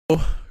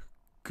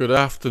Good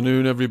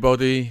afternoon,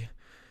 everybody.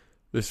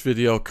 This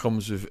video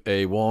comes with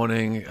a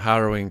warning,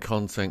 harrowing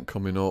content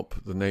coming up,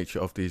 the nature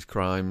of these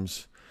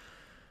crimes.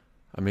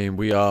 I mean,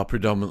 we are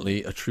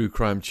predominantly a true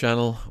crime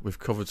channel. We've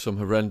covered some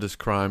horrendous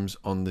crimes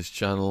on this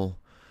channel.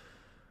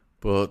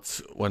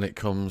 But when it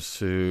comes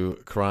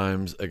to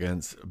crimes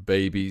against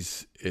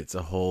babies, it's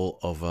a whole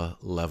other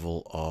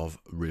level of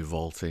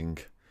revolting.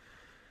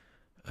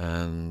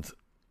 And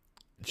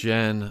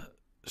Jen,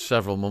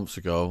 several months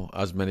ago,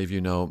 as many of you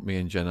know, me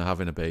and Jen are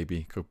having a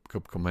baby.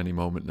 Could come any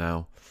moment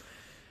now.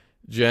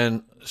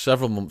 Jen,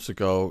 several months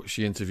ago,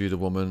 she interviewed a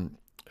woman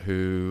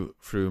who,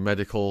 through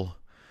medical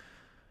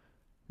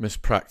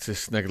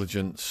mispractice,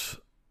 negligence,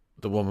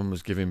 the woman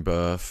was giving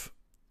birth,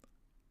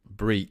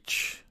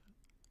 breach,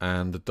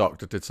 and the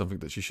doctor did something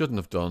that she shouldn't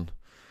have done,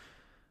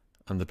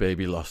 and the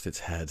baby lost its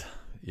head.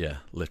 Yeah,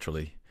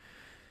 literally.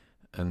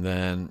 And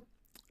then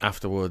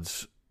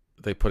afterwards,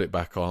 they put it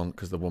back on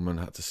because the woman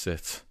had to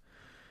sit.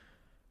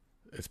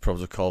 It's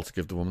protocol to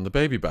give the woman the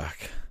baby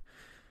back.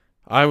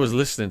 I was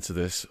listening to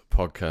this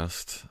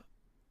podcast,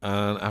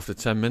 and after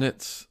 10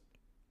 minutes,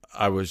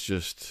 I was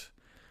just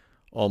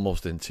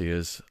almost in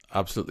tears,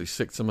 absolutely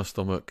sick to my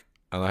stomach,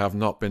 and I have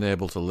not been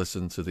able to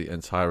listen to the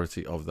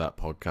entirety of that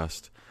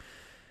podcast.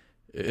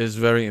 It is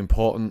very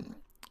important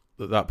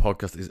that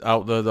podcast is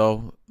out there,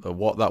 though, that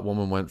what that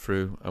woman went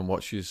through and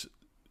what she's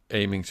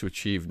aiming to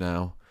achieve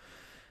now,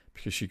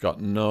 because she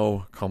got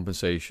no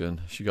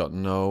compensation, she got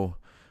no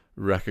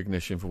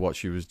recognition for what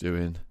she was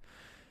doing,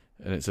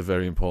 and it's a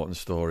very important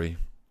story.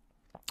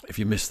 If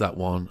you missed that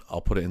one,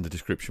 I'll put it in the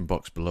description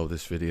box below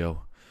this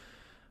video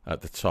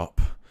at the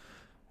top.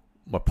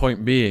 My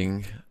point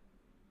being,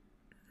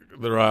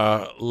 there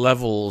are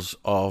levels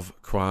of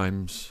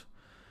crimes,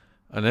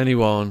 and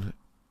anyone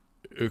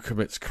who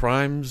commits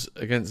crimes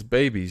against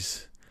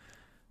babies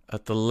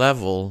at the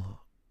level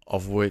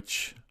of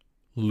which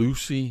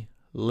Lucy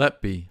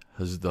Letby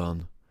has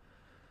done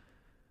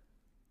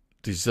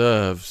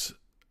deserves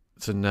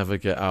to never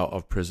get out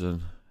of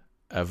prison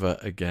ever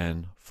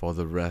again for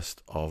the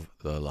rest of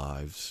their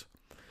lives.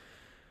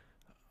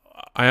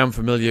 I am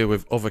familiar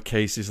with other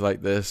cases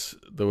like this.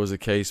 There was a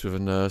case with a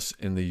nurse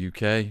in the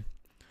UK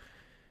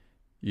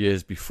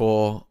years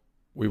before.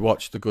 We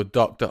watched The Good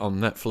Doctor on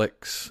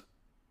Netflix,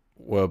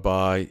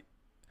 whereby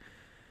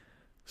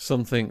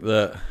something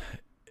that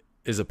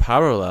is a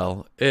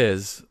parallel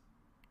is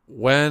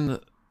when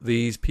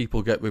these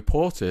people get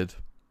reported,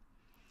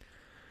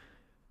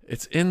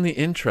 it's in the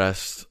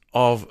interest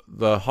of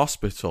the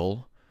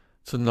hospital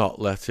to not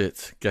let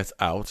it get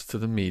out to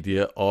the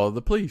media or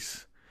the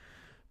police,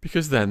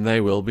 because then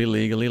they will be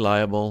legally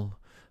liable.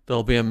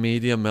 There'll be a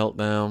media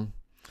meltdown.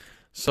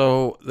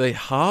 So they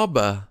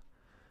harbour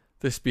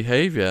this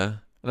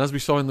behaviour, and as we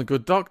saw in The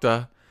Good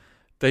Doctor,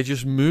 they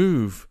just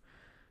move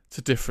to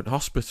different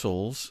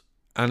hospitals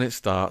and it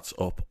starts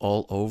up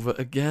all over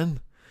again.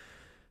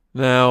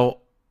 Now,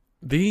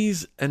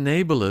 these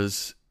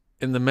enablers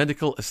in the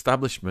medical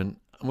establishment,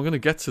 and we're going to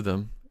get to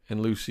them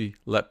in Lucy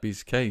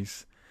Letby's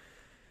case,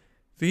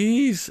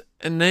 these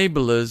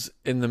enablers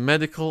in the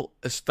medical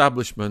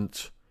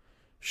establishment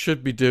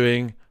should be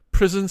doing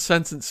prison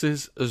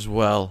sentences as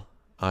well,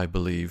 I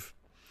believe.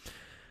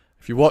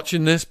 If you're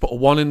watching this, put a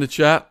 1 in the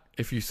chat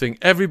if you think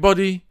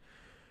everybody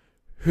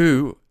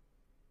who,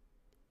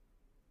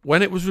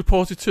 when it was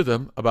reported to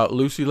them about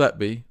Lucy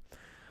Letby,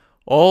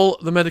 all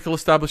the medical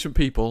establishment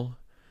people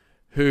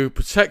who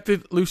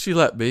protected Lucy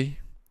Letby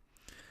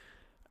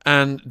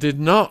and did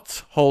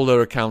not hold her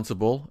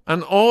accountable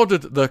and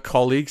ordered their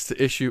colleagues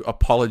to issue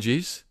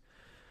apologies,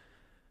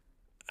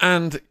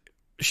 and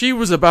she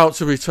was about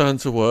to return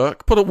to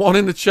work, put a 1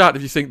 in the chat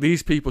if you think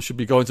these people should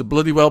be going to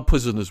bloody well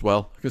prison as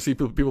well. I can see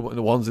people putting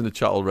the 1s in the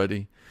chat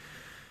already,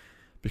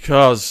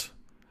 because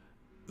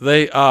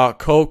they are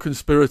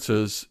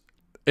co-conspirators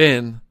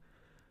in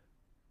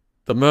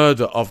the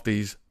murder of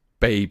these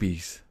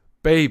babies.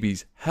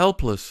 Babies,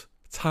 helpless,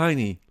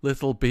 tiny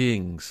little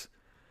beings,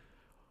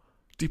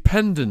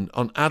 dependent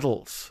on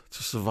adults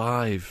to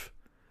survive.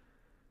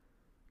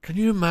 Can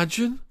you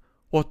imagine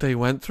what they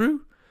went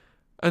through?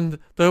 And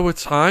there were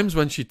times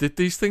when she did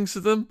these things to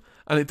them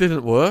and it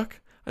didn't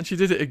work, and she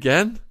did it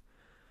again.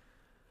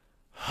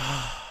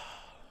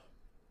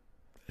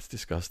 It's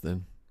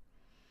disgusting.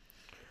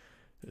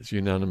 It's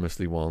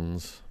unanimously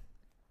 1s.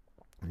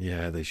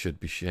 Yeah, they should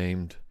be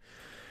shamed.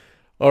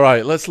 All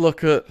right, let's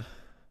look at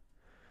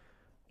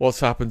what's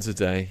happened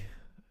today.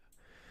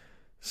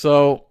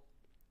 So,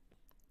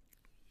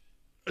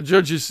 a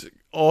judge has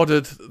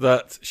ordered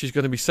that she's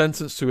going to be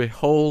sentenced to a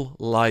whole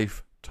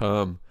life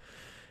term.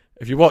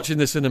 If you're watching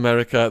this in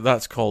America,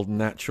 that's called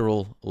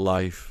natural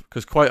life.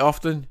 Because quite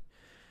often,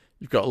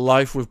 you've got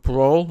life with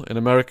parole. In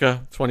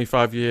America,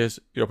 25 years,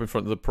 you're up in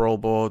front of the parole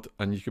board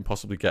and you can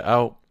possibly get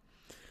out.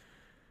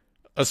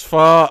 As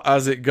far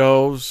as it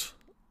goes,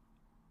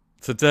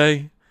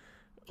 today,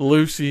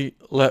 Lucy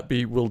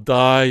Letby will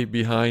die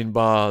behind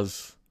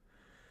bars.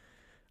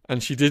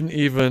 And she didn't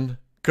even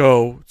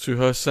go to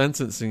her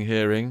sentencing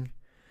hearing,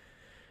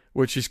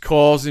 which is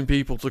causing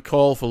people to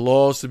call for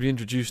laws to be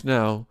introduced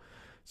now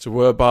So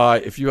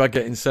whereby if you are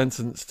getting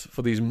sentenced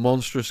for these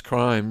monstrous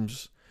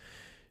crimes,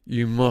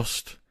 you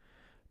must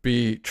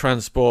be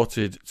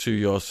transported to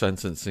your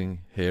sentencing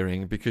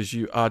hearing, because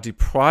you are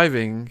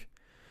depriving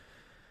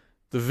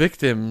the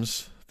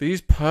victims, these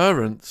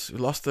parents who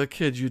lost their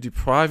kids, you're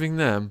depriving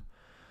them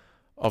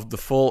of the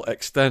full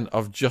extent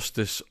of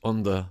justice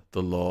under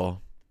the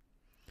law.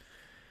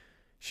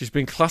 She's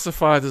been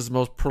classified as the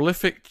most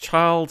prolific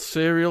child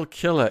serial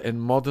killer in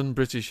modern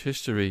British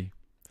history,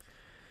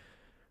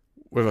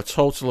 with a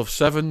total of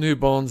 7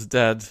 newborns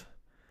dead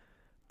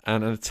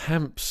and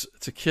attempts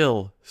to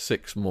kill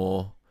 6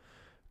 more.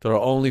 There are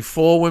only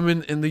 4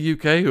 women in the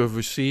UK who have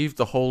received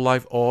the whole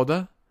life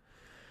order.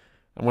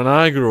 And when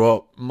I grew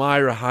up,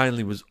 Myra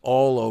Hindley was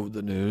all over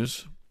the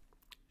news.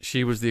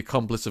 She was the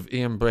accomplice of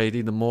Ian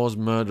Brady, the Moors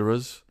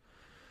murderers.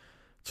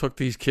 Took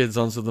these kids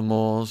onto the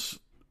moors,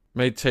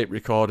 made tape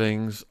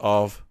recordings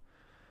of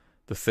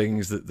the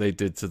things that they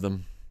did to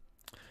them.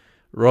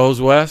 Rose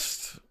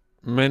West,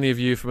 many of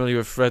you familiar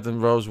with Fred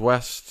and Rose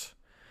West.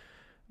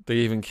 They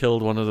even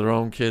killed one of their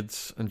own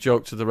kids and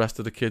joked to the rest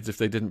of the kids if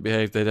they didn't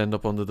behave, they'd end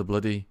up under the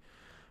bloody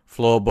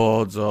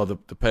floorboards or the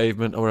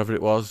pavement or wherever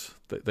it was.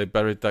 They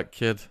buried that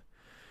kid.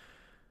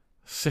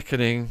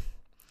 Sickening.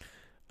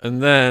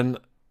 And then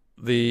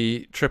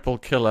the triple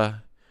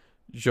killer,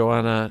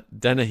 Joanna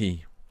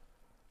Dennehy,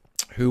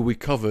 who we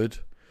covered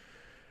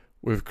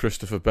with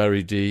Christopher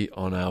Berry D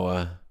on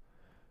our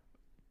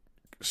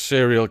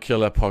serial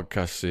killer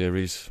podcast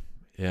series.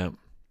 Yeah.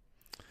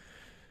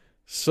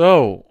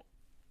 So,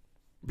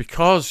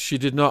 because she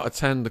did not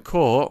attend the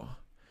court,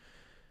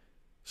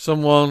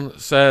 someone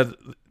said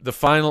the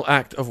final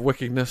act of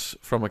wickedness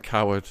from a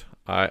coward.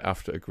 I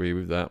have to agree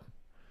with that.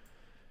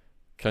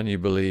 Can you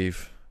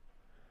believe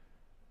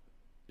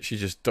she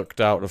just ducked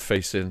out of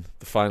facing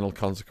the final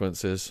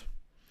consequences?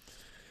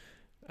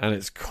 And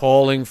it's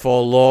calling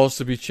for laws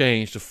to be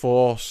changed to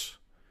force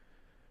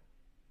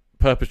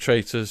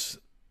perpetrators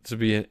to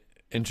be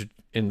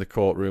in the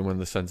courtroom when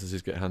the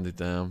sentences get handed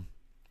down.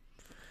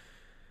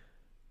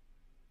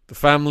 The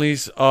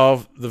families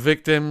of the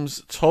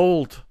victims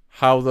told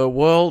how their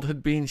world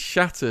had been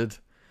shattered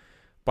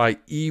by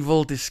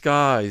evil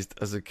disguised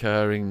as a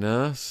caring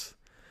nurse,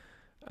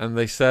 and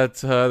they said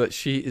to her that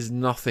she is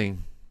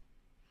nothing.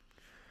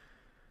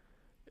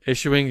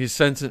 Issuing his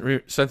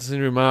sentencing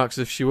remarks,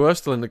 if she were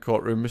still in the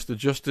courtroom, Mr.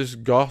 Justice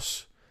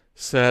Goss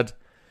said,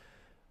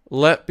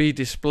 "Letby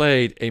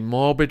displayed a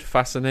morbid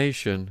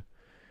fascination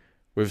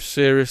with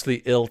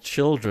seriously ill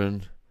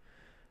children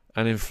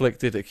and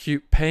inflicted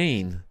acute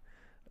pain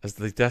as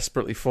they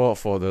desperately fought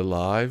for their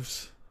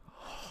lives."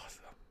 Oh,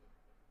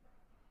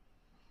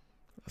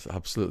 that's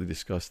absolutely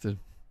disgusting.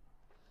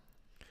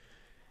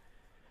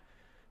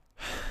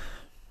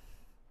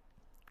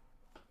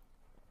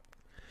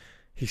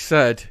 He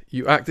said,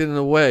 "You acted in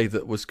a way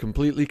that was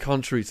completely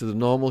contrary to the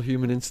normal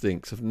human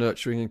instincts of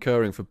nurturing and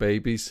caring for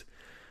babies.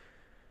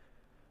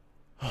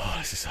 Oh,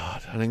 this is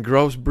hard. And in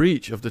gross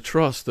breach of the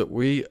trust that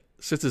we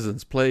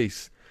citizens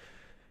place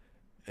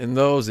in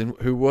those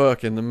who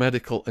work in the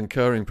medical and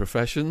caring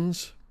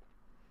professions.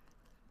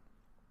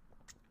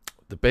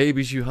 The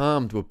babies you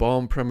harmed were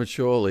born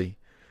prematurely,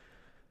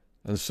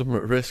 and some are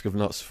at risk of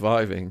not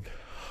surviving."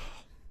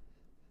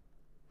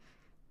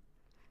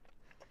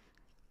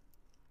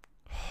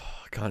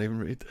 I can't even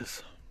read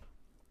this.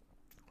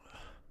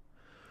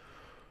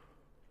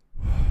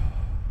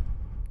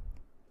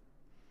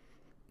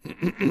 I'm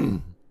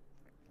going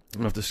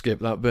to have to skip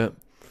that bit.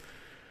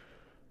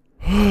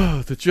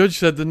 The judge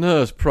said the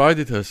nurse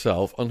prided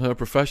herself on her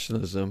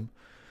professionalism,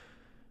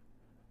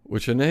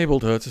 which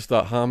enabled her to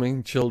start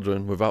harming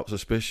children without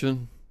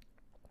suspicion,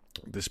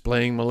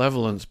 displaying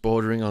malevolence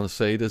bordering on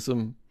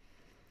sadism.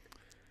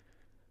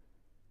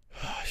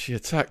 She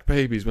attacked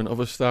babies when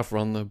other staff were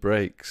on their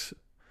breaks,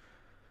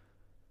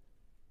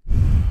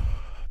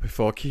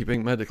 before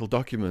keeping medical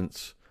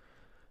documents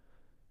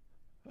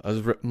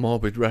as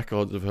morbid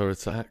records of her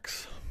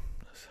attacks.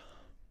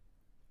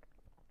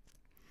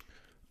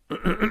 How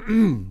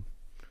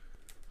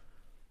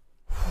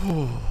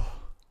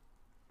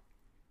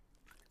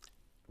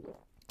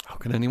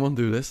can anyone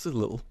do this to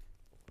little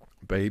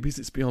babies?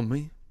 It's beyond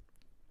me.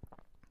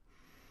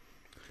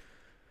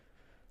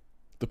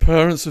 The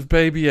parents of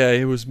baby A,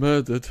 who was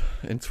murdered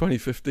in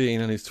 2015,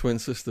 and his twin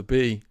sister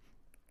B,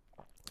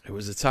 who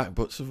was attacked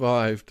but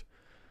survived,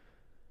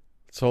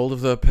 told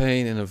of their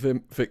pain in a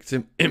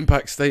victim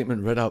impact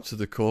statement read out to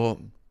the court.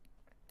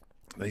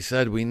 They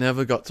said, "We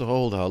never got to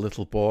hold our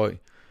little boy.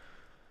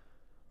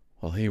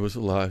 While he was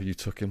alive, you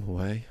took him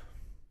away.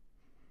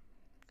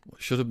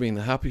 What should have been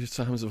the happiest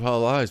times of our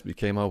lives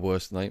became our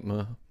worst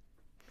nightmare."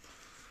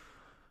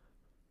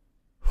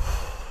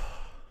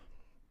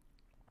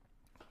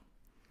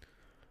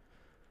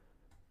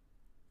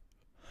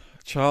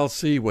 Child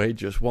C weighed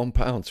just 1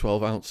 pound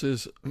 12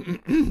 ounces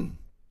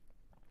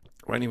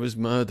when he was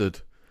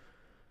murdered.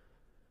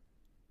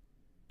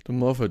 The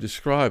mother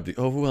described the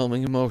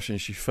overwhelming emotion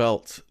she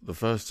felt the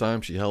first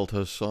time she held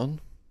her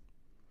son.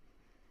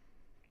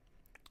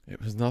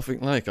 "It was nothing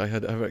like I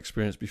had ever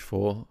experienced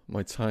before,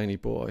 my tiny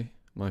boy.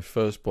 my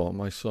firstborn,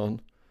 my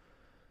son.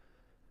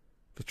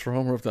 The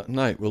trauma of that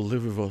night will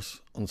live with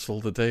us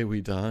until the day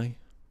we die.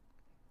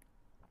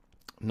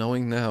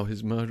 Knowing now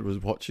his murderer was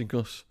watching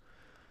us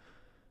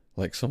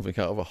like something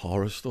out of a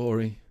horror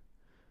story.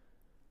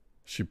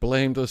 She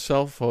blamed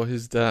herself for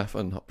his death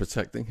and not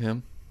protecting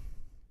him.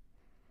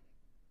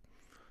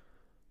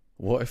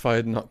 What if I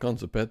had not gone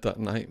to bed that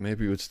night?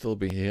 Maybe he would still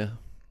be here.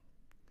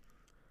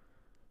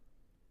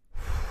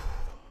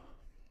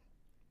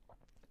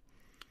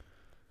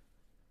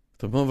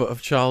 The mother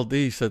of child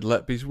D said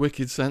Letby's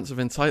wicked sense of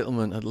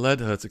entitlement had led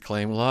her to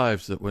claim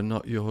lives that were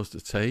not yours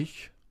to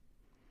take.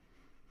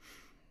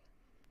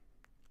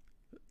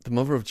 The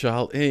mother of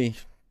child E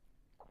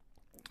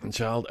and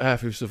child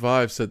F, who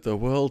survived, said the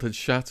world had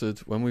shattered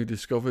when we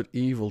discovered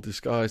evil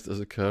disguised as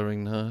a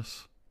caring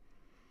nurse.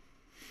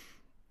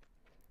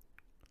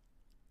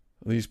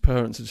 These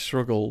parents had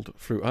struggled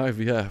through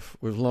IVF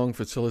with long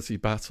fertility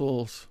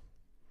battles.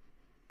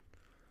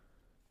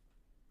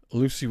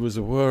 Lucy was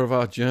aware of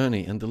our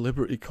journey and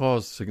deliberately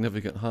caused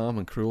significant harm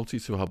and cruelty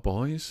to our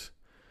boys.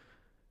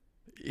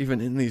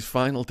 Even in these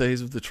final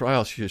days of the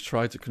trial, she has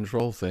tried to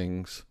control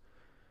things.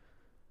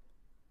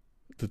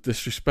 The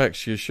disrespect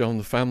she has shown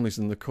the families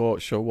in the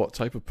court show what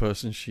type of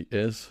person she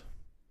is.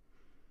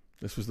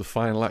 This was the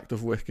final act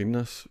of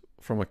wickedness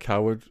from a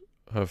coward,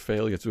 her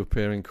failure to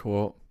appear in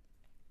court.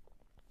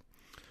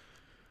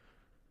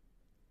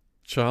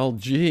 Child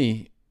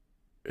G,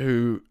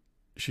 who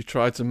she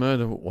tried to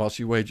murder while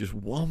she weighed just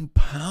 1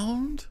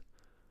 pound?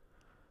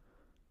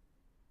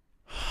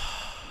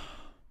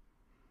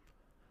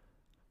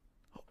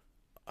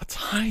 A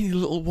tiny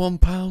little 1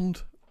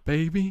 pound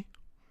baby?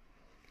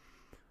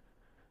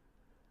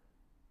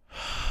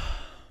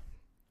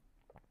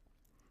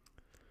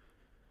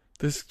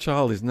 This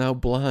child is now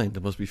blind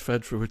and must be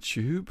fed through a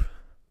tube.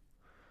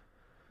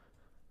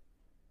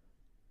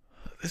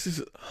 This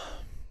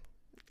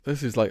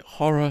is like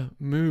horror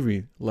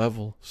movie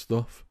level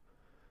stuff.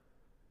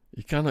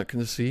 You cannot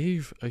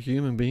conceive a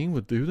human being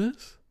would do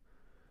this.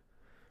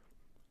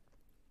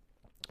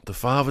 The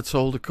father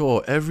told the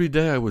court, every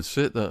day I would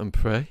sit there and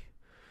pray.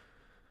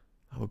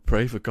 I would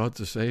pray for God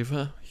to save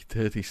her. He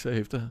did, he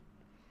saved her.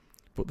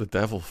 But the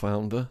devil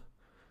found her.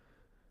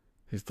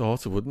 His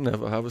daughter would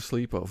never have a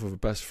sleepover with a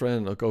best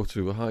friend or go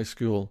to a high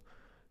school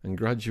and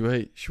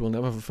graduate. She will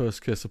never have a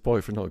first kiss, a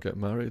boyfriend, or get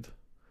married.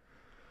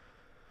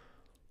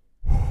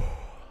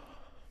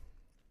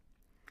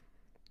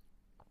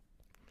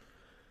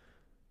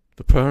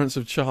 The parents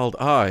of child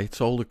I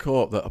told the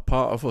court that a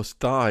part of us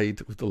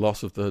died with the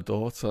loss of their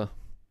daughter.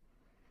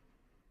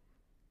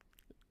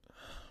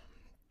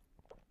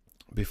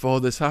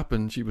 Before this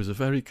happened, she was a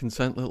very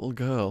content little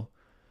girl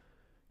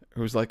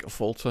who was like a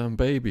full-term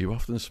baby who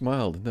often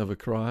smiled and never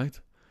cried.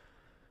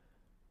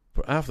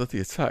 But after the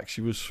attack,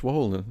 she was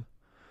swollen.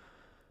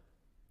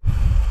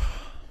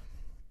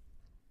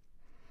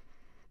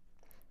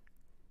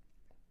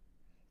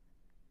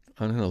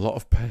 And in a lot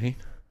of pain.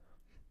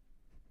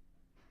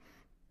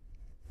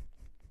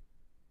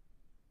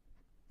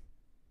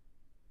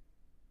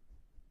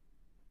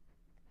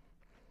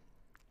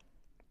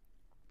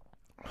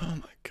 Oh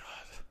my God.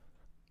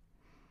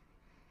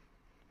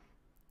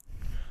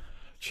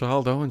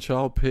 Child O and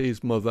Child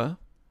P's mother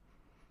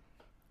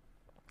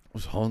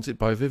was haunted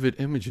by vivid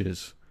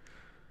images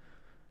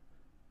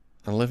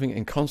and living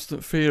in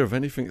constant fear of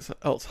anything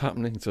else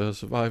happening to her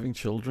surviving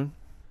children.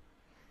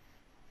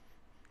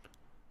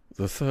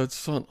 The third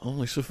son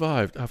only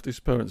survived after his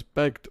parents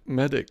begged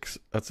medics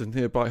at a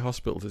nearby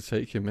hospital to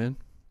take him in.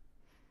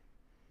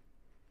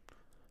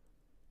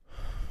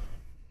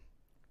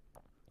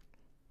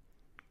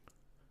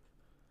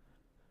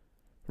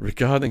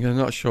 Regarding her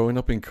not showing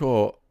up in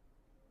court,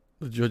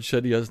 the judge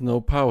said he has no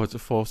power to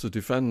force the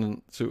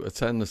defendant to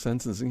attend the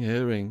sentencing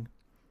hearing.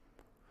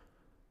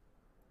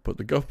 But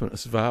the government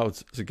has vowed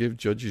to give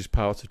judges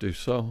power to do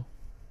so.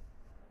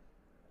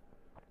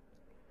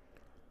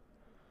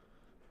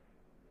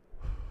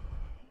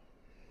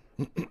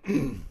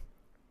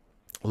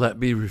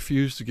 Letby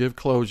refused to give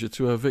closure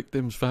to her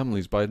victims'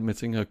 families by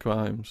admitting her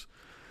crimes,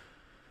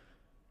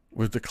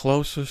 with the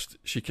closest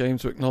she came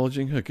to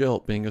acknowledging her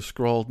guilt being a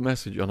scrawled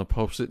message on a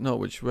post-it note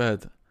which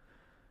read,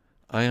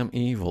 "I am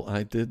evil,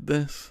 I did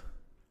this."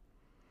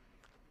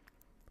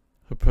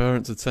 Her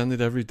parents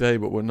attended every day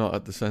but were not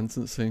at the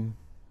sentencing.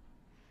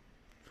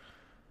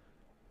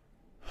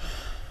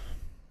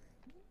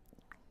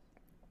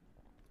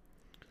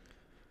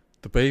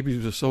 The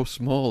babies were so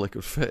small they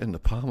could fit in the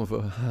palm of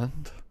her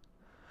hand.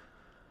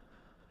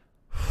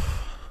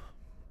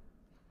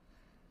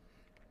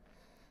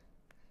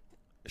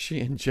 She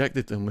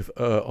injected them with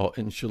or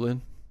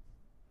insulin,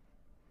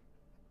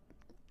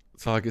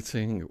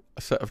 targeting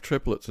a set of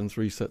triplets and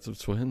 3 sets of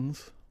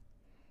twins.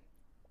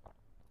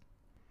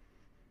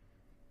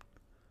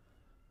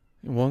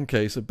 In one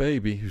case, a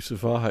baby who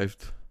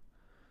survived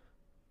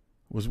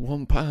was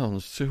 1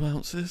 pound, 2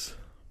 ounces.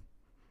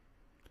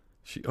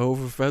 She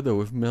overfed her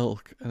with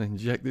milk and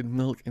injected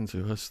milk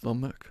into her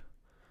stomach.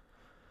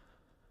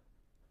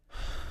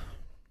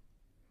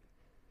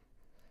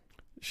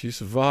 She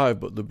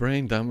survived, but the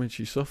brain damage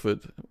she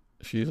suffered,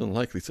 she is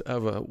unlikely to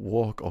ever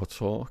walk or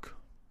talk.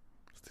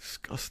 It's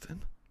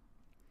disgusting.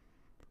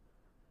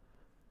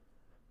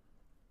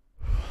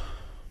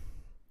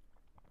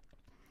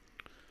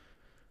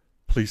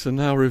 Police are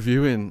now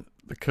reviewing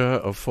the care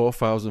of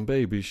 4,000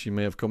 babies she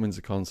may have come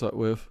into contact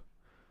with.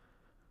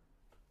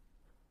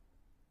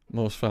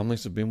 Most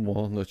families have been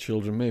warned their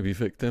children may be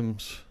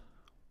victims.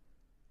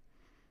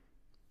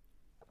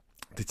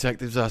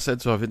 Detectives are said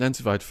to have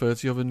identified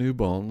 30 other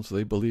newborns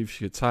they believe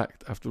she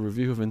attacked after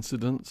review of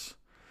incidents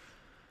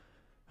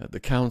at the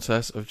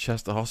Countess of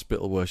Chester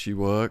Hospital where she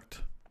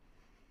worked.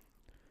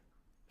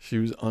 She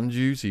was on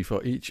duty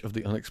for each of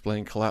the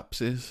unexplained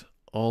collapses.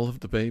 All of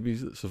the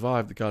babies that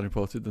survived, the guard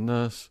reported, the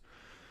nurse,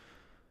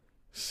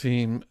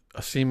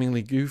 a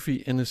seemingly goofy,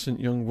 innocent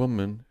young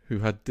woman who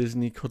had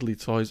Disney cuddly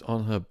toys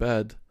on her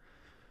bed,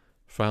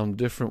 found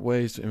different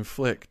ways to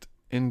inflict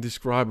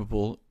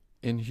indescribable,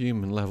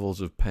 inhuman levels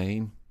of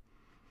pain,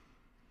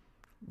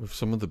 with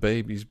some of the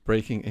babies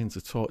breaking into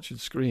tortured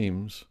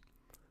screams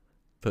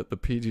that the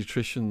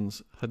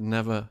pediatricians had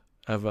never,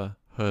 ever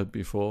heard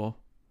before.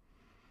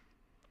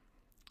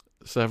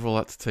 Several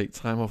had to take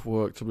time off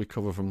work to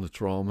recover from the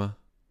trauma.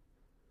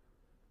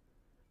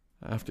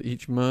 After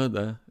each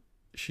murder,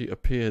 she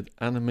appeared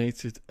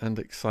animated and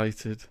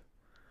excited,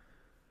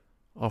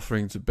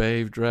 offering to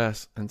bathe,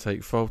 dress, and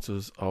take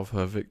photos of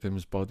her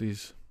victims'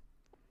 bodies.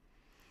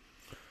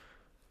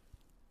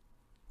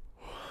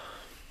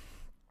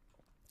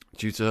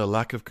 Due to her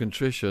lack of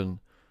contrition,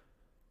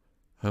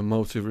 her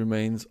motive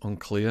remains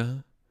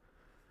unclear,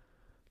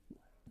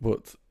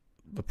 but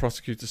the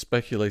prosecutor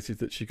speculated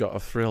that she got a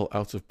thrill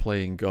out of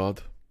playing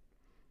God.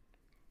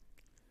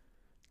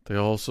 They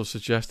also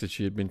suggested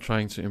she had been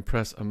trying to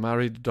impress a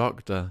married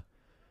doctor,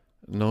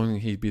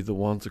 knowing he'd be the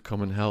one to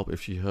come and help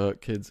if she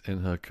hurt kids in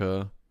her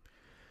care.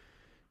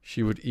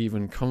 She would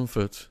even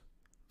comfort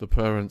the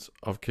parents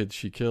of kids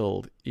she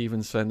killed,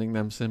 even sending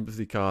them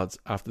sympathy cards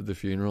after the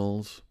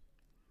funerals.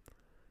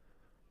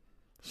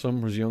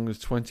 Some as young as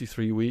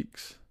 23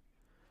 weeks.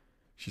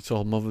 She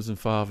told mothers and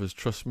fathers,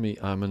 "Trust me,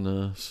 I'm a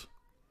nurse."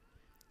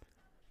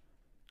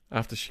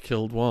 After she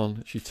killed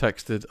one, she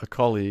texted a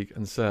colleague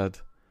and said,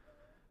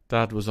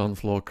 "Dad was on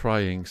floor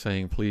crying,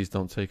 saying, 'Please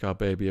don't take our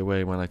baby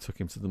away,' when I took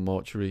him to the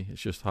mortuary.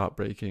 It's just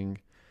heartbreaking.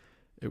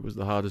 It was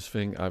the hardest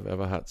thing I've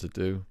ever had to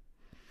do."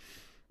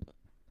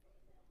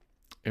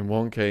 In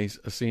one case,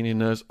 a senior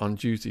nurse on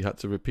duty had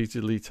to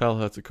repeatedly tell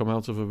her to come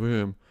out of a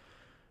room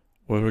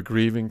where a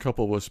grieving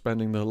couple were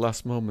spending their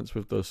last moments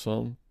with their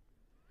son.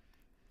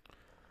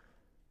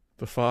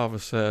 The father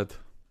said,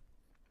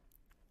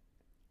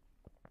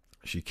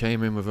 "She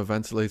came in with a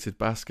ventilated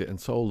basket and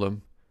told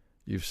them,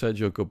 'You've said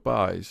your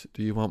goodbyes.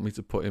 Do you want me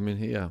to put him in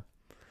here?'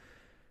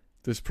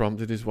 This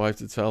prompted his wife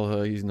to tell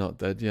her he's not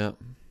dead yet.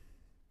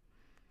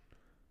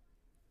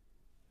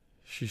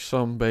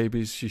 Some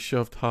babies, she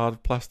shoved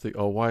hard plastic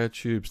or wire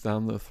tubes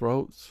down their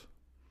throats.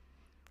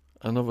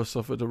 Another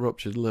suffered a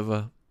ruptured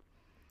liver.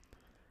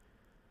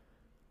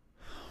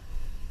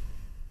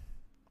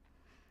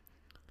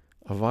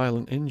 A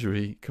violent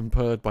injury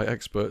compared by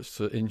experts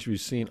to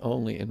injuries seen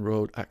only in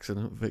road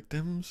accident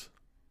victims.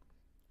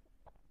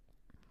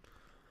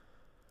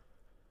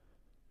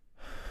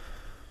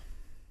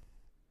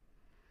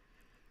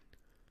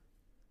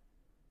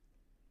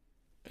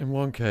 In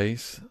one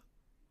case,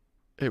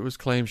 it was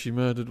claimed she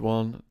murdered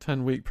one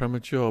 10-week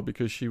premature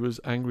because she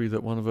was angry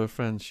that one of her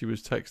friends she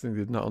was texting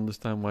did not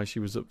understand why she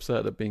was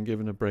upset at being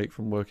given a break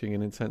from working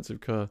in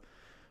intensive care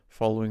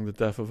following the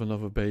death of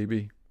another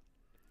baby.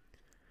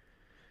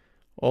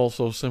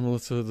 Also similar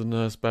to the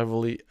nurse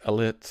Beverly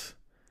Elliott,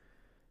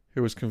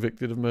 who was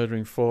convicted of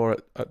murdering 4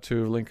 at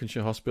 2 of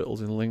Lincolnshire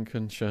hospitals in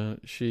Lincolnshire.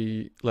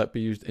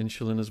 Letby used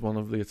insulin as one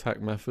of the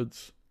attack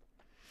methods.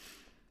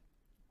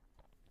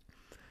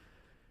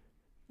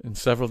 In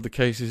several of the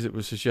cases, it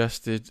was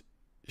suggested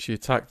she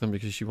attacked them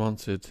because she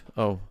wanted,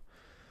 the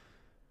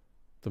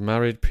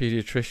married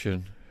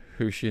paediatrician,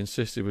 who she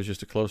insisted was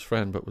just a close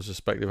friend but was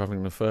suspected of having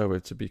an affair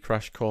with, to be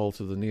crash called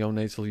to the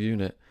neonatal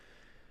unit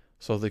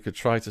so they could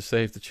try to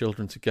save the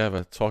children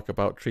together, talk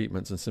about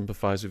treatments and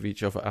sympathise with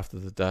each other after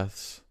the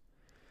deaths.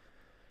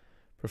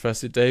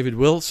 Professor David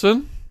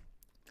Wilson,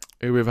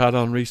 who we've had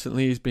on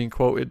recently, he's been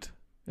quoted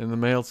in the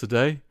Mail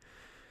today,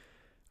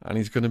 and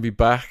he's going to be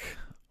back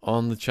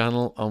on the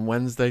channel on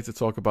Wednesday to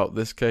talk about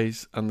this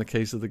case and the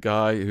case of the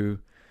guy who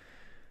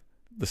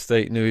the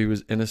state knew he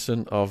was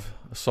innocent of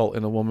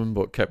assaulting a woman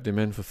but kept him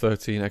in for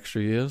 13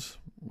 extra years.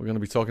 We're going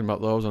to be talking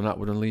about those on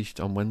Atwood Unleashed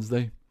on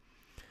Wednesday.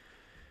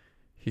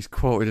 He's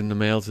quoted in the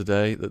Mail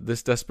today that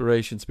this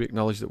desperation to be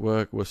acknowledged at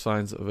work were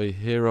signs of a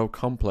hero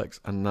complex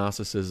and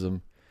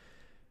narcissism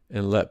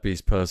in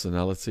Letby's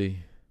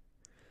personality.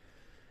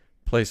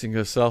 Placing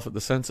herself at the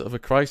centre of a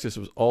crisis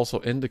was also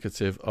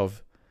indicative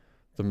of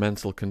the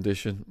mental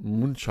condition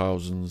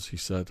Munchausen's, he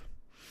said.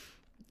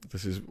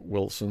 This is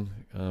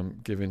Wilson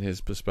giving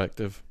his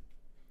perspective.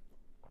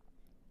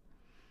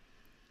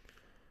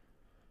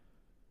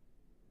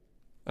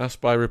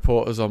 Asked by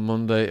reporters on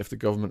Monday if the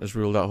government has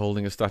ruled out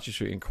holding a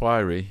statutory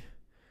inquiry,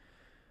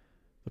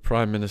 The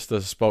Prime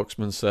Minister's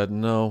spokesman said,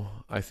 "No,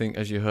 I think,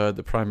 as you heard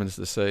the Prime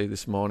Minister say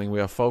this morning,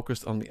 we are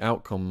focused on the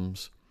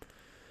outcomes.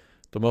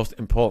 The most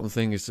important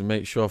thing is to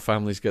make sure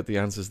families get the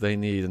answers they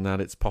need and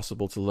that it's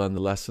possible to learn the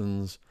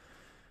lessons,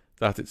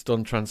 that it's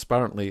done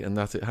transparently and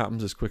that it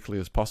happens as quickly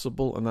as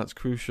possible, and that's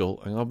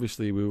crucial. And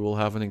obviously we will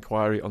have an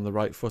inquiry on the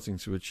right footing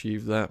to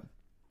achieve that."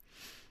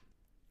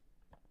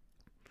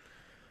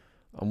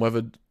 And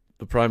whether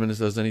the Prime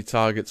Minister has any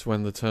targets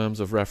when the terms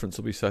of reference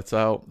will be set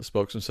out, the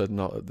spokesman said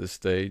not at this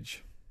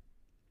stage.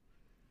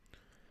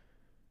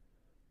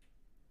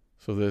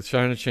 So they're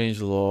trying to change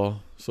the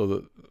law so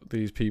that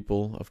these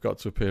people have got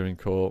to appear in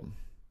court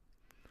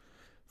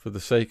for the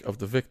sake of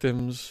the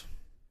victims.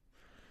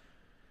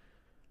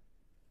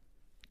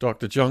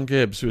 Dr. John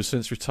Gibbs, who has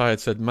since retired,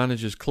 said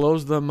managers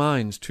closed their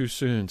minds too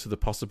soon to the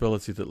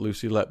possibility that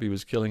Lucy Letby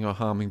was killing or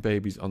harming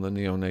babies on the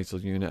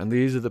neonatal unit. And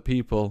these are the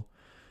people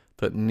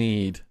that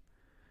need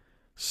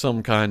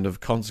some kind of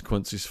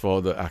consequences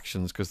for their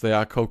actions, because they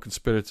are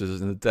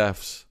co-conspirators in the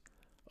deaths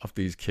of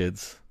these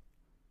kids.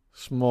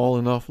 Small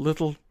enough,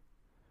 little.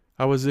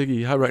 How was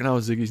Ziggy? I reckon our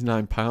Ziggy's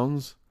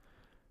 £9.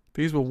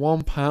 These were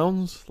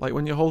 £1, like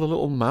when you hold a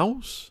little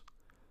mouse.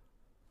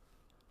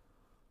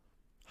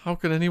 How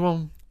can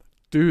anyone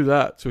do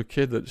that to a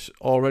kid that's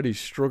already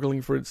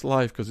struggling for its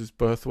life because its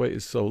birth weight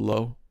is so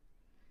low?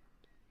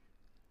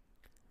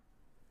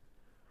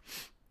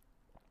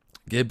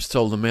 Gibbs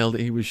told the Mail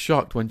that he was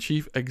shocked when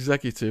Chief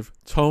Executive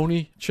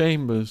Tony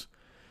Chambers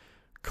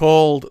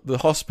called the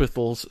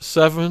hospital's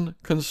 7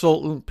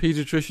 consultant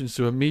paediatricians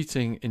to a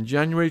meeting in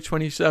January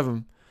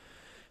 27,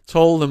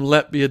 told them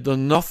Letby had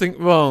done nothing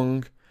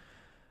wrong,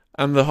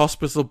 and the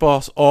hospital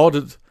boss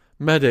ordered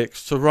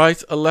medics to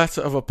write a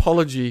letter of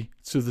apology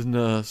to the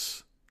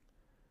nurse.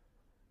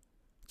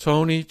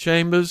 Tony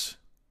Chambers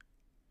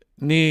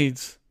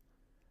needs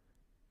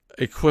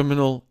a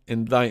criminal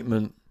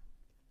indictment.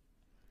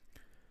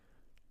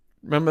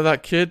 Remember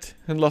that kid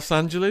in Los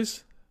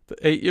Angeles, the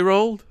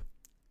 8-year-old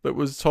that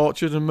was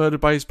tortured and murdered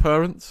by his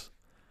parents?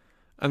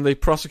 And they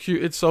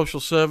prosecuted social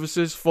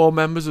services, 4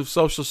 members of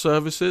social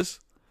services,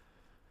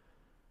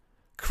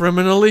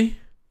 criminally.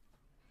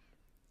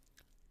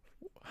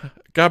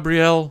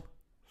 Gabriel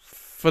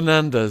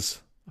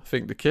Fernandez, I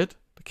think the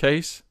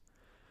case.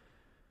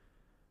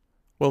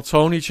 Well,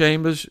 Tony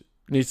Chambers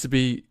needs to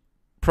be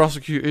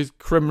prosecuted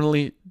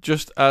criminally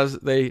just as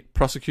they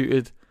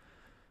prosecuted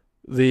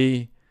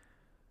the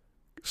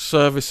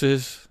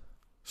services,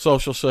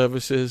 social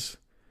services,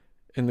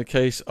 in the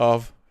case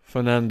of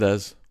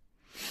Fernandez.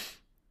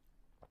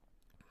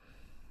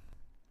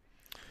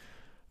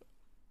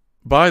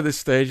 By this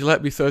stage,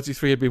 Letby,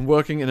 33, had been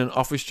working in an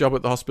office job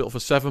at the hospital for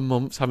 7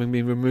 months, having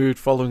been removed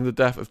following the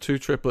death of 2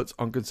 triplets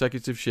on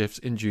consecutive shifts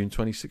in June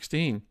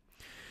 2016.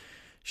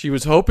 She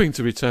was hoping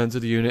to return to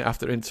the unit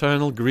after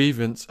internal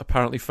grievance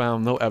apparently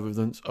found no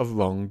evidence of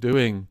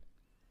wrongdoing.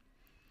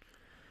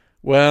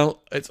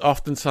 Well, it's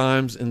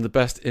oftentimes in the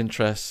best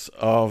interests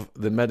of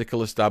the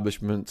medical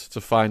establishment to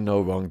find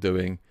no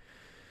wrongdoing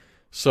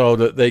so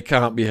that they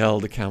can't be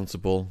held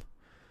accountable.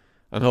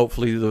 And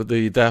hopefully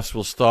the deaths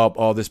will stop,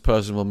 or this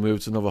person will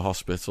move to another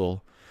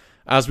hospital,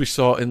 as we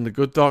saw in The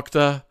Good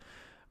Doctor,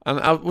 and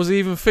it was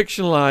even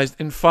fictionalized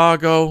in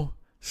Fargo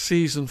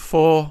Season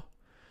 4.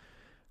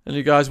 And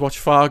you guys watch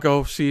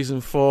Fargo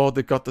Season 4,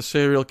 they've got the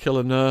serial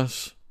killer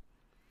nurse.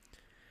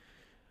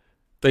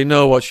 They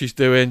know what she's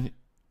doing.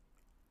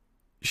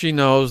 She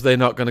knows they're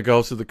not going to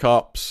go to the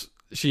cops.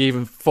 She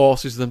even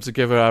forces them to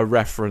give her a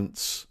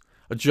reference,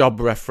 a job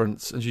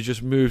reference, and she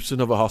just moves to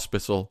another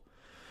hospital.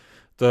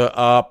 There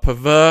are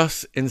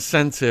perverse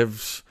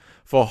incentives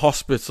for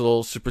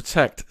hospitals to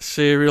protect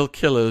serial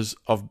killers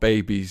of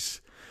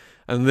babies.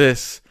 And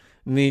this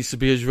needs to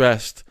be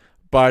addressed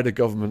by the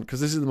government,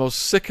 because this is the most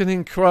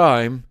sickening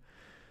crime.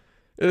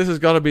 This has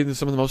got to be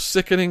some of the most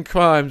sickening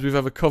crimes we've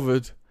ever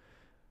covered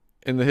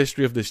in the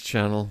history of this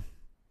channel.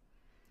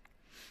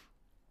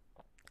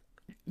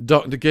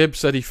 Dr. Gibbs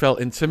said he felt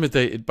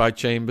intimidated by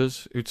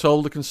Chambers, who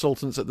told the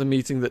consultants at the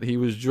meeting that he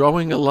was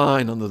drawing a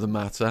line under the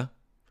matter.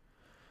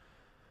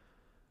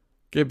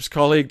 Gibbs'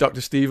 colleague, Dr.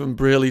 Stephen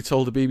Brearley,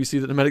 told the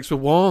BBC that the medics were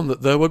warned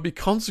that there would be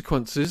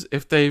consequences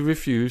if they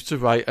refused to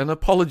write an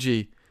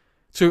apology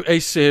to a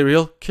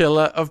serial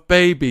killer of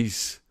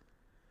babies.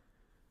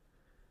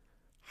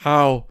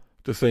 How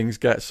do things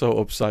get so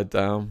upside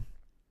down?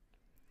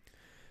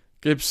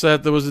 Gibbs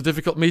said there was a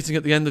difficult meeting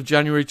at the end of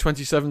January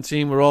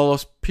 2017 where all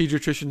us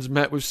paediatricians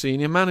met with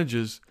senior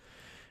managers,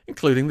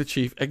 including the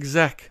chief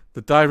exec,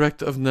 the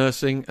director of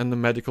nursing and the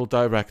medical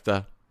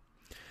director.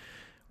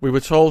 We were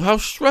told how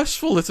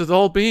stressful it had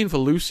all been for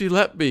Lucy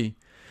Letby,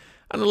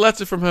 and a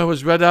letter from her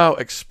was read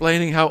out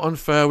explaining how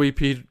unfair we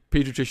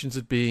paediatricians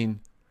had been.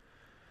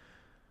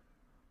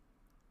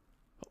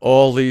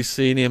 All these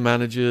senior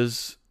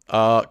managers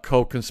are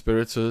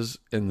co-conspirators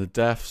in the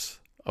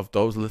deaths of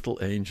those little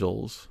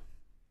angels.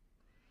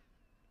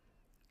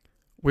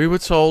 We were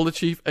told the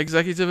chief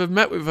executive had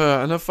met with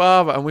her and her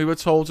father, and we were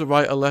told to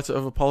write a letter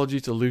of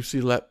apology to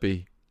Lucy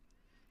Letby.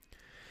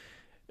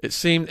 It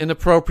seemed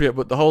inappropriate,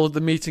 but the whole of the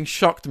meeting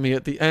shocked me.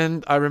 At the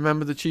end, I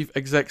remember the chief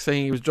exec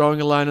saying he was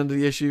drawing a line under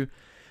the issue,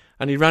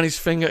 and he ran his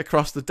finger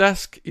across the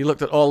desk. He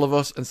looked at all of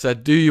us and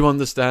said, "Do you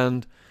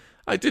understand?"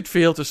 I did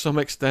feel to some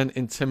extent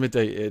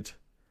intimidated.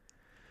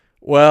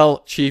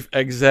 Well, chief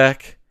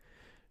exec,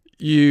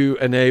 you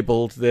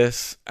enabled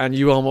this, and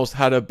you almost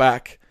had her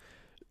back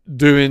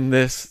doing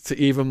this to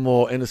even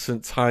more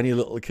innocent, tiny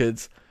little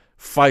kids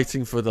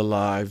fighting for their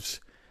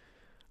lives.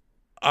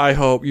 I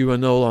hope you are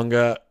no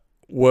longer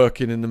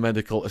working in the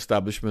medical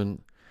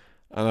establishment,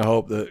 and I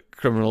hope that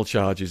criminal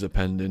charges are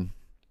pending.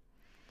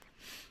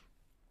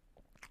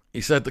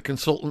 He said the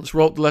consultants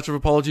wrote the letter of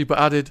apology but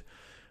added,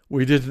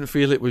 "We didn't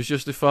feel it was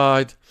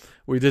justified.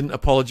 We didn't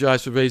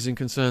apologise for raising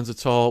concerns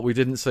at all. We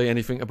didn't say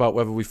anything about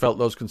whether we felt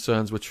those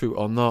concerns were true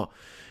or not.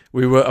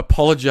 We were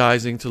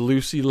apologising to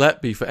Lucy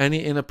Letby for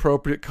any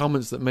inappropriate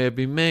comments that may have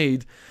been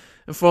made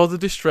and for the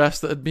distress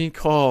that had been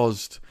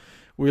caused.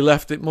 We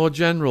left it more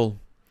general."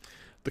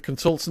 The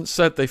consultants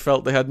said they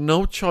felt they had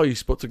no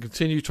choice but to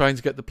continue trying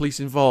to get the police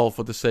involved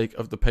for the sake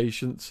of the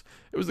patients.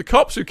 It was the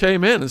cops who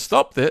came in and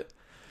stopped it.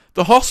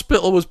 The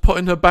hospital was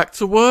putting her back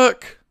to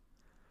work,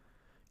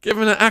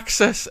 giving her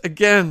access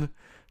again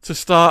to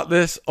start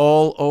this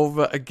all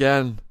over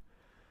again.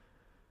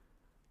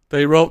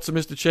 They wrote to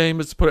Mr.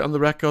 Chambers to put it on the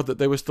record that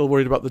they were still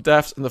worried about the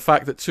deaths and the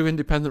fact that 2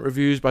 independent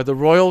reviews by the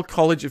Royal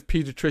College of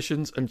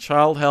Paediatricians and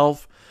Child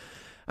Health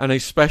and a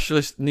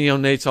specialist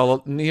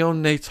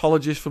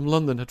neonatologist from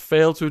London had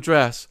failed to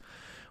address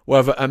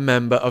whether a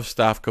member of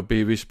staff could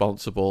be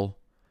responsible.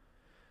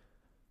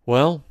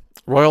 Well,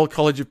 Royal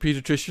College of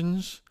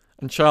Paediatricians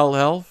and Child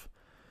Health,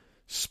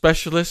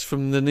 specialists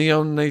from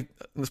the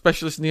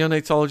specialist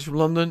neonatologist from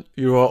London,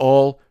 you are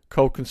all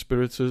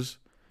co-conspirators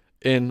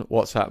in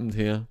what's happened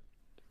here.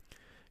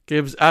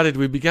 Gibbs added,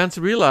 "We began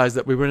to realise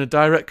that we were in a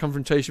direct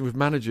confrontation with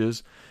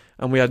managers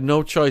and we had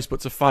no choice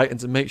but to fight and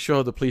to make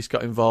sure the police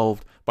got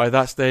involved. By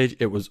that stage,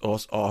 it was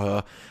us or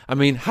her." I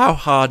mean, how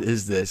hard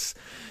is this?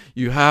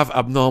 You have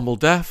abnormal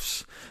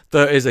deaths.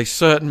 There is a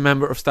certain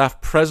member of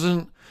staff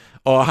present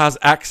or has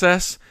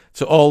access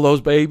to all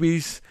those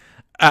babies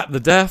at the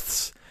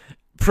deaths.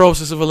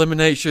 Process of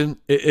elimination,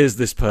 it is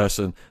this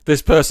person.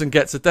 This person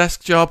gets a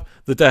desk job,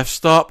 the deaths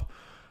stop.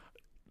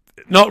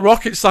 Not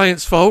rocket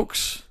science,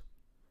 folks.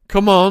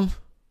 Come on.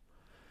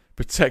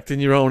 Protecting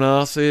your own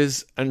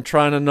arses and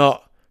trying to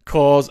not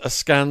cause a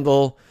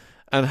scandal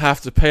and have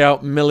to pay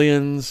out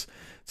millions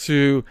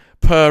to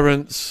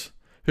parents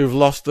who've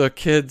lost their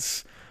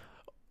kids.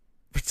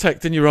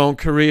 Protecting your own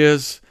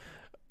careers,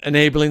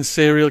 enabling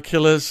serial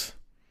killers.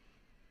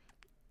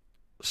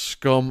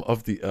 Scum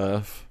of the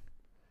earth.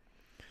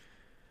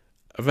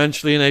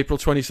 Eventually, in April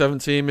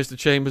 2017, Mr.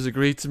 Chambers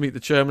agreed to meet the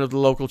chairman of the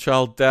local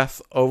child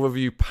death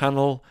overview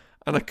panel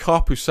and a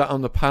cop who sat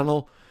on the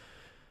panel.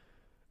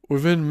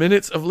 Within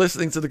minutes of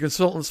listening to the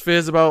consultant's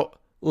fears about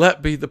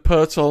Letby, the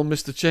PER told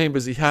Mr.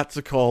 Chambers he had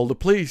to call the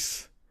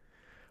police.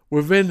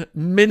 Within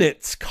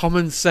minutes,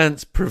 common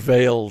sense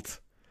prevailed.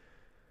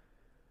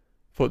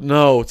 But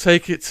no,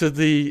 take it to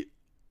the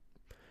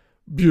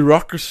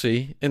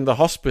bureaucracy in the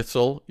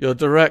hospital, your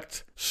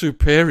direct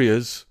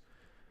superiors.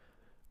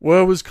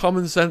 Where was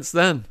common sense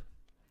then?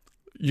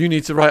 You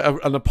need to write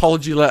an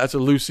apology letter to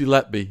Lucy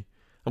Letby,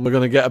 and we're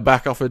going to get her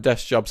back off her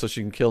desk job so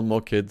she can kill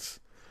more kids.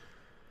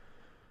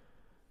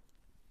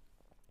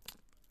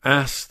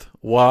 Asked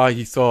why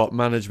he thought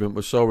management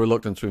was so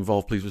reluctant to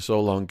involve police for so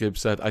long, Gibbs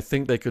said, "I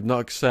think they could not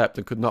accept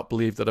and could not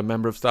believe that a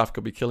member of staff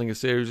could be killing a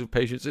series of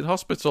patients in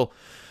hospital.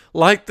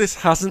 Like this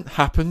hasn't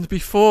happened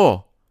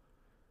before."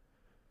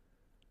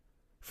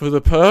 For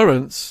the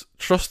parents,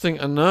 trusting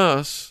a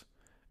nurse,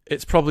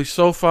 it's probably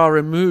so far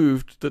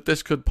removed that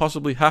this could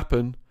possibly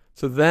happen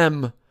to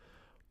them.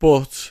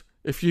 But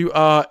if you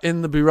are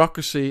in the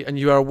bureaucracy and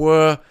you are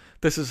aware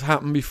this has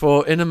happened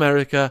before in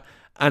America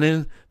and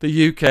in the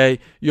UK,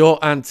 your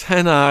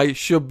antennae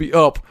should be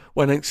up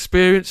when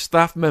experienced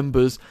staff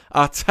members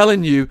are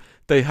telling you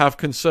they have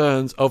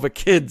concerns over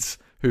kids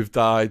who've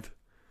died.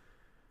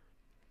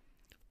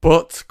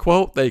 But,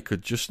 quote, "they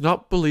could just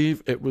not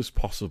believe it was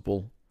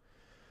possible."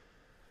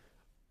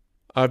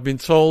 I've been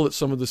told that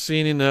some of the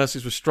senior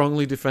nurses were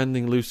strongly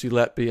defending Lucy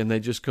Letby and they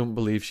just couldn't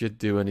believe she'd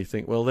do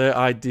anything. Well, they're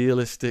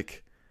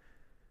idealistic.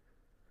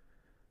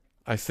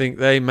 I think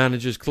they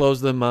managers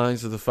closed their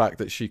minds to the fact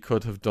that she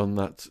could have done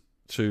that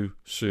too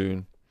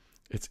soon.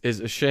 It is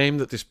a shame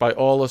that despite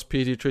all us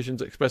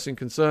paediatricians expressing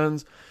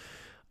concerns,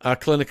 our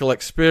clinical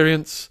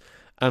experience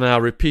and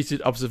our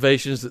repeated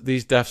observations that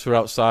these deaths were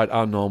outside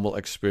our normal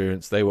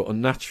experience. They were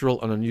unnatural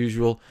and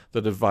unusual.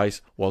 That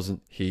advice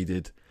wasn't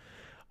heeded.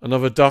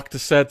 Another doctor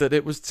said that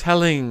it was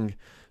telling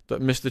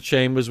that Mr.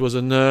 Chambers was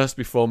a nurse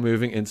before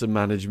moving into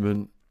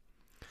management.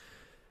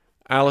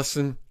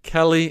 Alison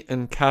Kelly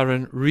and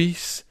Karen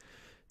Reese,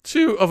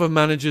 2 other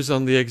managers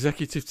on the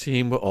executive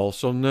team, were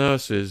also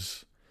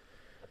nurses.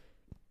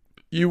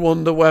 You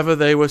wonder whether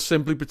they were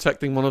simply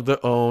protecting one of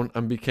their own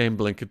and became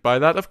blinkered by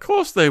that. Of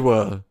course they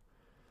were.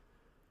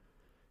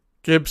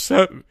 Gibbs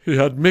said he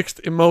had mixed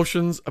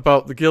emotions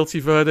about the guilty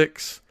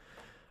verdicts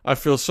I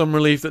feel some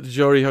relief that the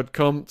jury had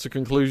come to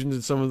conclusions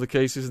in some of the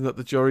cases and that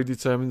the jury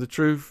determined the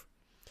truth.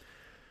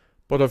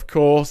 But of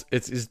course,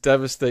 it is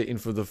devastating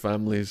for the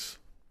families.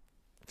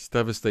 It's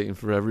devastating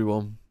for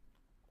everyone.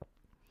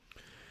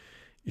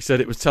 He said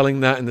it was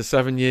telling that in the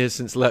 7 years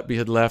since Letby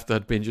had left, there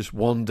had been just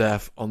one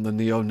death on the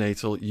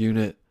neonatal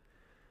unit.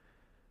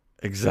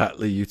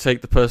 Exactly. You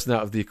take the person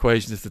out of the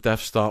equation if the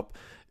deaths stop.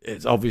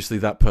 It's obviously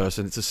that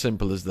person. It's as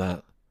simple as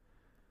that.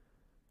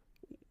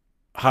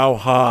 How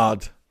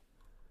hard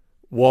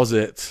was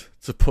it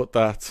to put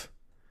that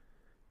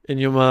in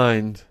your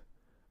mind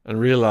and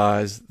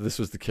realise this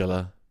was the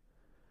killer?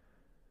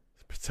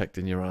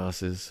 Protecting your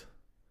asses.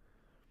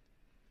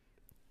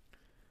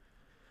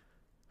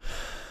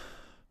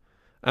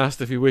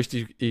 Asked if he wished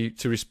to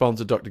respond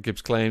to Dr.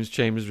 Gibbs' claims,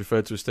 Chambers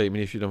referred to a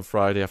statement issued on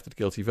Friday after the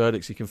guilty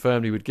verdicts. He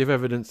confirmed he would give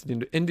evidence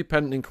in an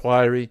independent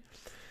inquiry,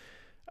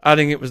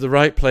 adding it was the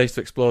right place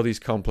to explore these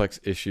complex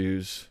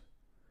issues.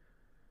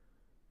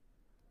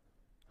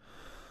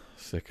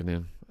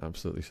 Sickening.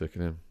 Absolutely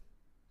sickening.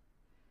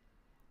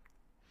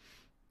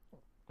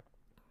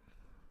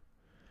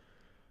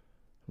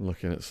 I'm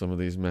looking at some of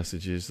these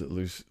messages that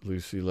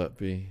Lucy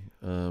Letby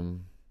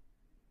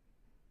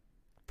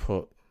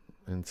put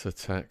into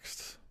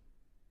text.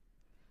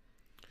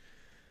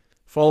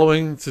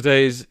 Following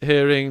today's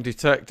hearing,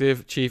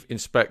 Detective Chief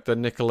Inspector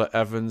Nicola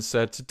Evans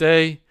said,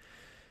 "Today,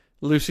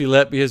 Lucy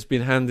Letby has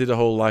been handed a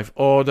whole life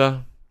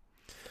order.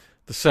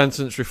 The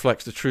sentence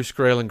reflects the true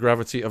scale and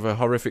gravity of her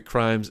horrific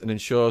crimes and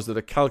ensures that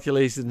a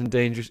calculated and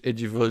dangerous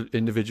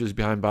individual is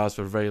behind bars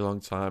for a very long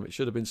time. It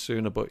should have been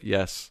sooner, but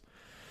yes.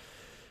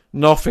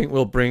 Nothing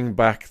will bring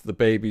back the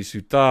babies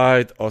who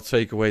died or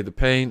take away the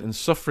pain and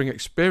suffering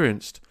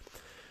experienced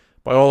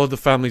by all of the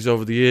families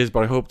over the years,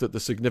 but I hope that the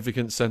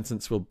significant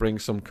sentence will bring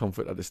some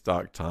comfort at this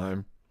dark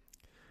time."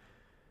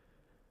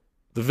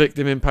 The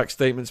victim impact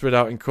statements read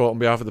out in court on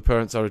behalf of the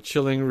parents are a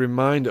chilling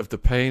reminder of the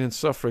pain and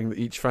suffering that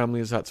each family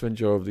has had to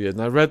endure over the years.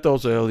 And I read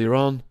those earlier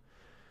on,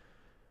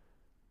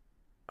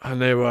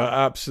 and they were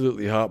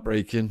absolutely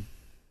heartbreaking.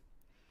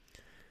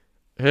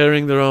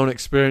 Hearing their own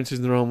experiences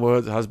in their own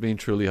words has been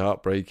truly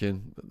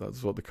heartbreaking.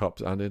 That's what the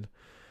cops added.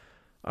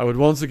 I would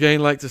once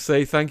again like to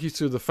say thank you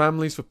to the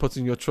families for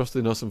putting your trust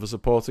in us and for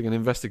supporting an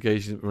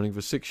investigation running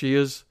for 6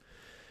 years,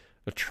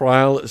 a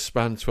trial that has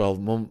spanned 12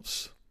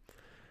 months.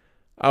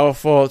 Our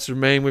thoughts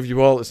remain with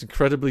you all at this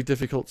incredibly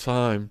difficult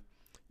time.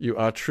 You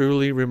are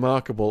truly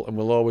remarkable and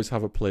will always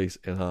have a place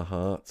in our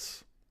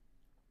hearts.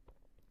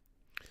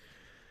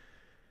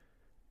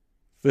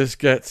 This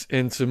gets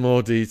into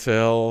more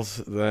details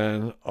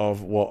then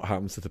of what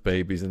happens to the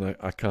babies, and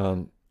I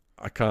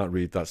can't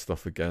read that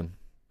stuff again.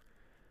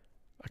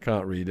 I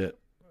can't read it.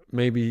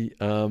 Maybe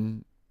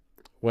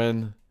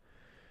when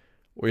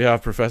we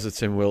have Professor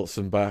Tim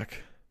Wilson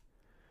back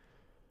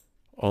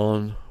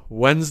on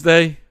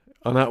Wednesday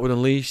on Atwood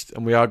Unleashed,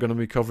 and we are going to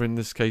be covering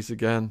this case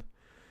again.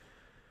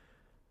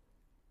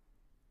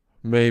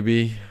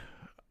 Maybe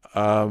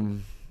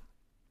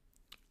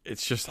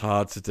it's just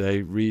hard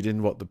today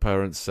reading what the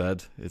parents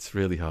said. It's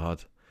really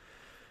hard.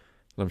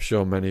 And I'm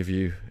sure many of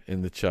you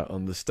in the chat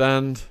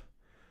understand.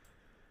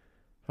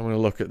 I'm going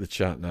to look at the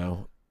chat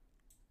now.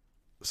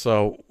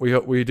 So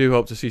we do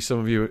hope to see some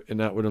of you in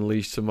Atwood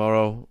Unleashed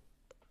tomorrow.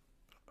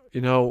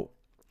 You know,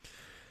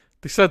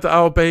 they said that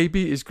our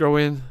baby is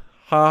growing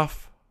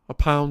half a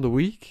pound a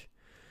week.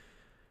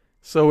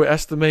 So we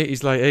estimate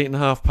he's like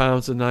 8.5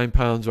 pounds to 9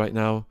 pounds right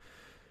now.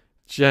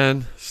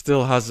 Jen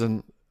still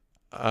hasn't.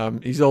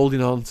 He's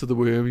holding on to the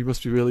womb. He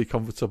must be really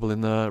comfortable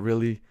in there,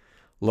 really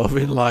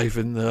loving life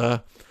in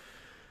there,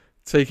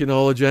 taking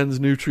all of Jen's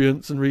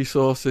nutrients and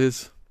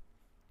resources.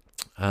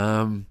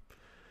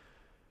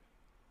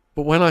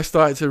 But when I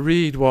started to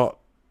read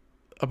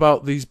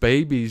about these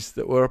babies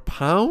that were a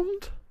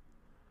pound,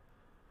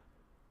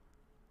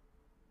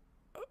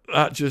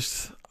 that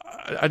just,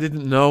 I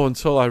didn't know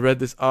until I read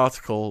this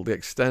article the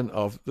extent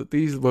of that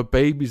these were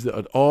babies that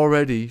had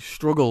already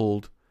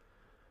struggled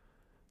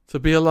to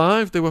be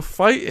alive. They were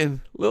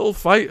fighting, little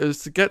fighters,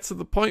 to get to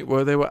the point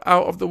where they were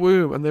out of the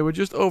womb and they were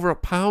just over a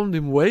pound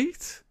in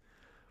weight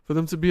for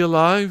them to be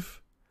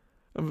alive.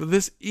 And for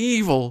this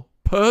evil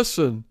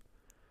person,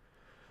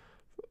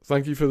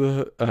 thank you for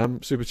the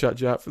super chat,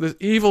 Jack, for this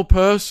evil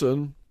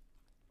person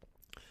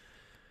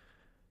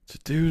to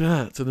do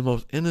that to the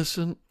most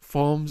innocent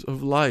forms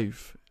of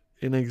life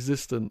in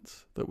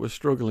existence that were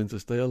struggling to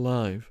stay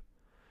alive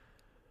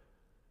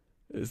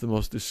is the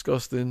most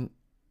disgusting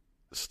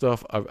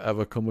stuff I've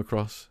ever come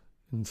across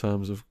in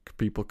terms of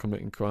people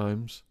committing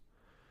crimes.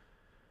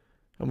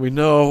 And we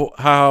know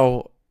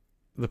how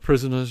the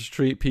prisoners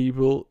treat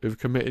people who've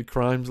committed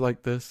crimes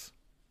like this.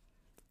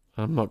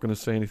 I'm not going to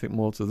say anything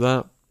more to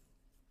that.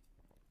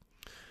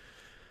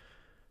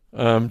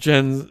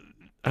 Jen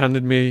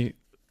handed me,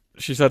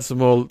 she's had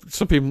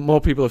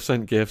more people have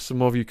sent gifts. Some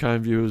more of you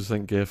kind viewers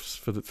sent gifts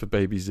for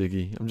baby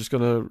Ziggy. I'm just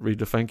going to read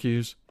the thank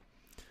yous.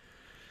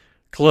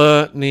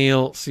 Claire,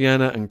 Neil,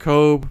 Sienna and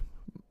Cobe.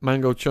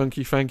 Mango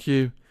Chunky, thank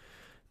you.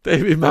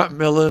 David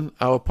Macmillan,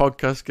 our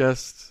podcast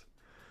guest.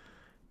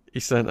 He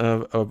sent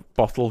a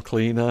bottle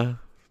cleaner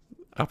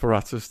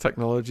apparatus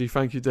technology.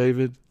 Thank you,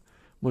 David.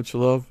 Much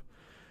love.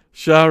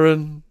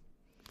 Sharon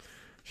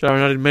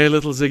added, may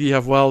little Ziggy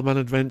have Wildman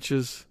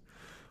adventures.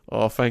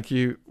 Oh, thank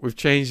you. We've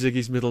changed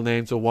Ziggy's middle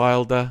name to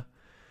Wilder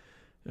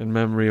in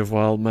memory of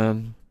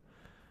Wildman.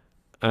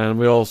 And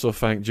we also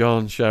thank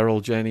John,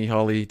 Cheryl, Jenny,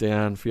 Holly,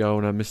 Diane,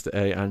 Fiona, Mr.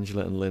 A,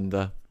 Angela, and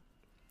Linda.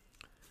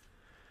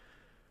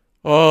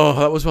 Oh,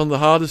 that was one of the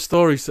hardest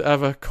stories to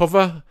ever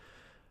cover.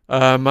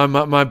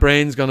 My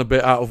brain's gone a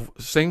bit out of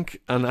sync,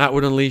 and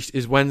Atwood Unleashed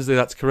is Wednesday,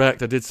 that's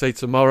correct. I did say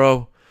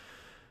tomorrow.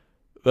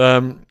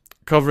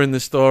 Covering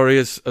this story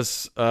has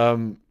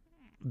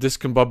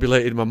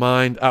discombobulated my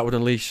mind. Atwood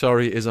Unleashed,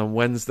 is on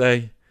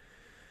Wednesday.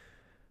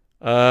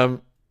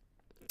 Oh,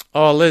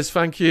 Liz,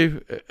 thank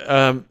you.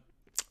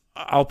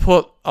 I'll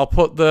put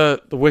the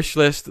wish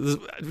list.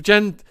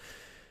 Jen,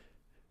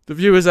 the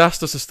viewers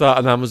asked us to start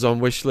an Amazon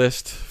wish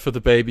list for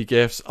the baby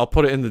gifts. I'll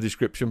put it in the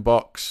description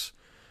box.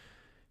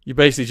 You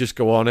basically just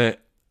go on it,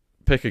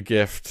 pick a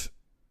gift,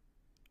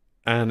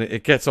 and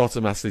it gets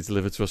automatically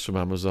delivered to us from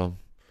Amazon.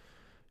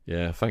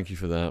 Yeah, thank you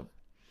for that.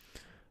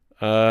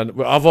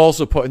 And I've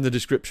also put in the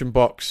description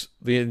box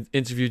the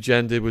interview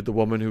Jen did with the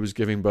woman who was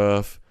giving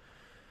birth,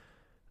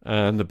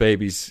 and the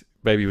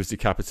baby was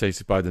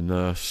decapitated by the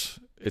nurse.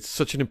 It's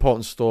such an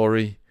important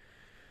story.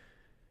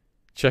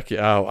 Check it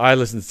out. I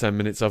listened to 10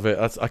 minutes of it.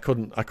 I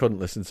couldn't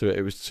listen to it.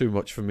 It was too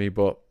much for me,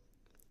 but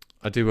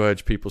I do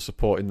urge people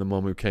supporting the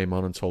mum who came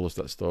on and told us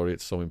that story.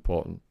 It's so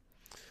important.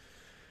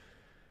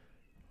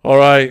 All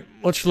right.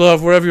 Much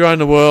love wherever you are in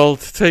the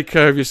world. Take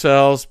care of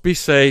yourselves. Be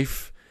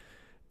safe.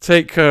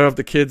 Take care of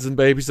the kids and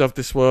babies of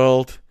this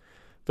world.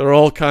 There are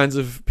all kinds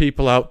of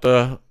people out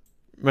there.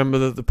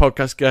 Remember the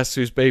podcast guest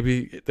whose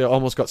baby, they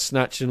almost got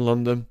snatched in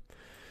London.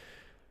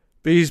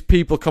 These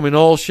people come in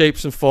all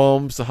shapes and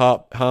forms to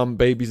harm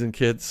babies and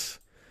kids.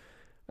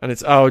 And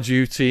it's our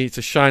duty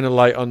to shine a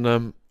light on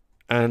them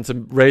and to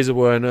raise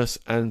awareness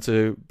and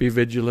to be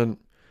vigilant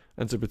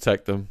and to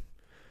protect them.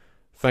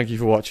 Thank you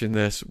for watching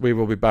this. We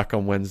will be back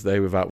on Wednesday with